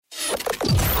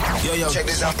Yo, check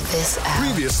this out.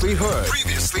 Previously heard.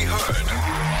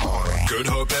 Good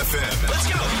Hope FM.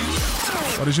 Let's go.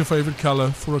 What is your favorite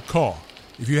color for a car?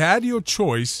 If you had your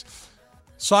choice,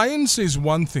 science is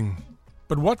one thing,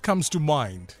 but what comes to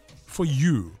mind for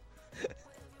you?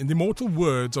 In the immortal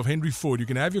words of Henry Ford, you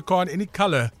can have your car in any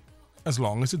color as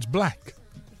long as it's black.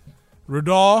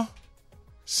 Radar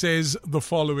says the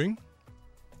following.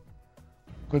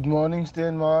 Good morning,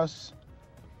 Stan Moss.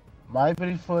 My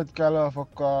preferred color of a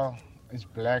car is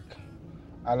black.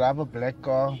 I love a black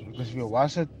car because if you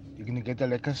wash it, you're going to get a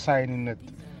lekker shine in it.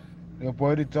 Your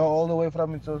boy het all the way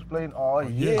from its plane. Oh,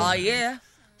 yeah. Oh, yeah.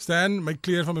 Stan, my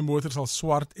clear van my motor sal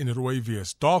swart en rooi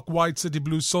wees. Dark white, city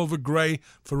blue, silver grey,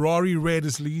 Ferrari red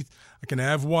is lead. I can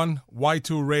have one. White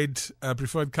or red.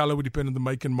 Preferred color would depend on the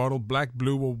make and model. Black,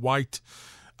 blue or white.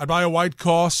 I'd buy a white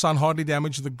car. Sun hardly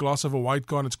damages the glass of a white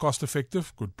car and it's cost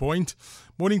effective. Good point.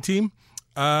 Morning team.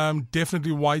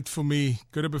 Definitely white for me.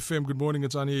 Good up FM. Good morning.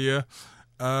 It's Anya here.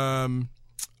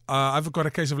 I've got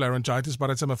a case of laryngitis, but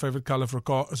I'd say my favorite color for a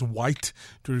car is white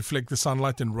to reflect the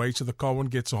sunlight and rays so the car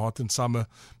won't get so hot in summer.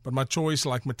 But my choice,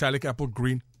 like metallic apple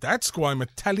green. That's why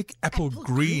metallic apple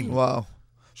green. Wow.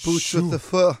 Boots with the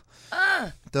fur.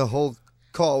 The whole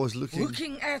car was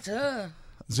looking at her.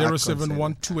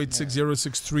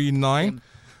 071-286-0639.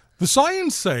 The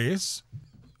science says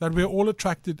that we're all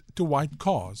attracted to white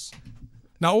cars.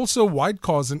 Now, also, white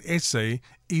cars in SA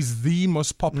is the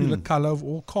most popular color of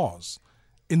all cars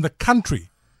in the country.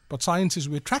 But science says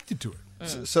we're attracted to it.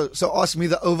 So ask me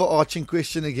the overarching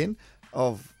question again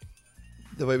of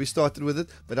the way we started with it,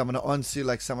 but I'm going to answer you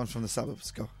like someone from the suburbs.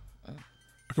 Go.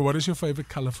 Okay, what is your favorite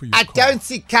color for your I car? don't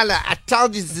see color. I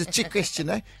told you this is a chick question,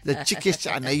 eh? The chick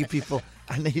question. I know you people.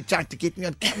 I know you're trying to get me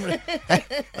on camera. Hey,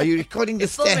 are you recording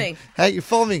this? Filming. Hey, you're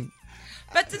filming.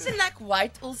 But isn't like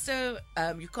white also,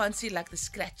 you can't see like the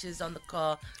scratches on the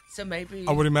car, so maybe,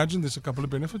 I would imagine there's a couple of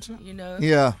benefits. you know.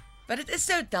 Yeah. But it is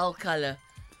so dull color.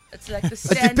 It's like the It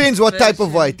standard depends what type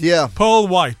of version. white, yeah. Pearl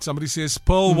white. Somebody says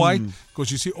pearl white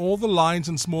because you see all the lines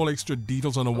and small extra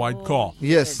details on a white car.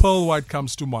 Yes. Pearl white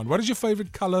comes to mind. What is your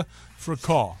favorite color for a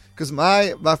car? Because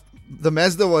the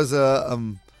Mazda was it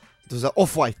was an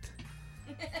off-white.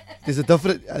 There's a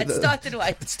different... It started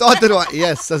white. It started white,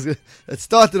 yes. It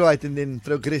started white and then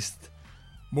progressed.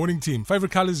 Morning team.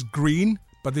 Favorite color is green,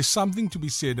 but there's something to be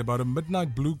said about a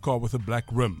midnight blue car with a black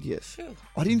rim. Yes. Sure.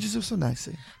 Oranges are so nice,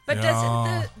 eh? But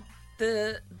Yeah.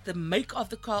 doesn't the make of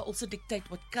the car also dictate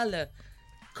what color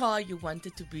car you want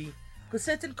it to be? Because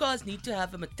certain cars need to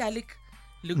have a metallic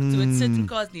look to it. Certain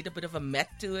cars need a bit of a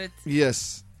matte to it.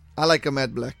 Yes. I like a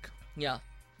matte black. Yeah.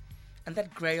 And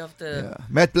that grey of the... Yeah.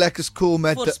 Matte black is cool.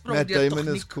 Matte Voorsprong deur diamond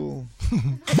is techniek. cool.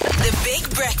 The Big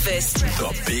Breakfast.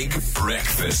 The Big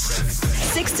Breakfast.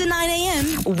 6 to 9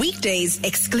 a.m. Weekdays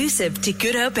exclusive to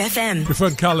Good Hope FM.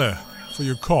 Preferred color for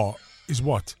your car is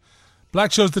what?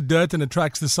 Black shows the dirt and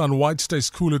attracts the sun. White stays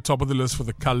cool at top of the list for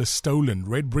the color stolen.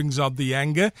 Red brings out the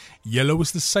anger. Yellow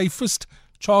is the safest.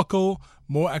 Charcoal,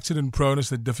 more accident prone as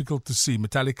they're difficult to see.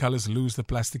 Metallic colors lose the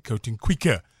plastic coating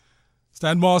quicker.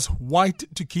 Stan Mars, white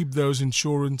to keep those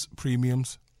insurance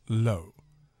premiums low.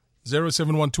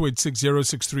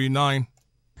 071-286-0639.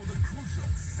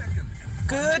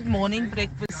 Good morning,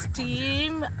 breakfast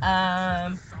team.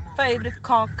 Favorite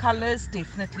car colors,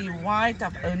 definitely white.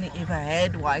 I've only ever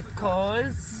had white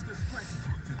cars.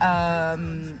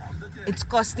 It's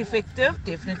cost effective,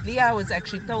 definitely. I was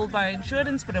actually told by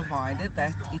insurance provider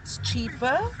that it's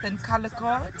cheaper than color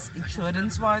cards.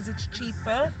 Insurance wise, it's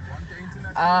cheaper.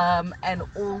 And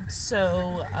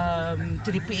also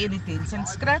to repair any dents and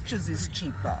scratches is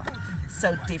cheaper.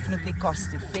 So definitely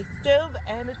cost effective,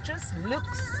 and it just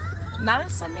looks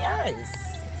nice on the eyes.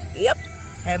 Yep.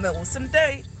 Have an awesome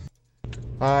day.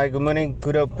 Hi, good morning,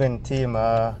 Good Open team.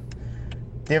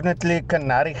 Definitely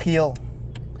Canary Geel.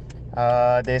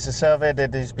 There's a survey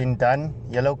that has been done.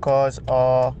 Yellow cars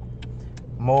are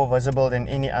more visible than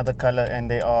any other color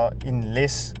and they are in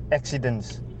less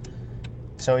accidents.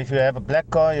 So if you have a black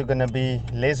car, you're going to be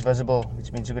less visible,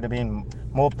 which means you're going to be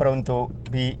more prone to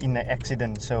be in an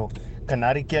accident. So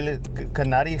Canary Geel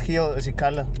is a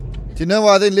color. Do you know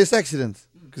why they're in less accidents?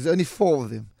 Because there are only 4 of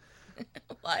them.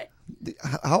 Why?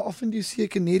 How often do you see a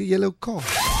canary yellow car?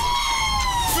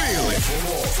 Feel it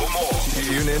for more.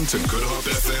 Tune in to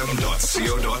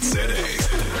goodhopefm.co.za.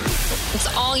 It's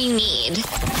all you need.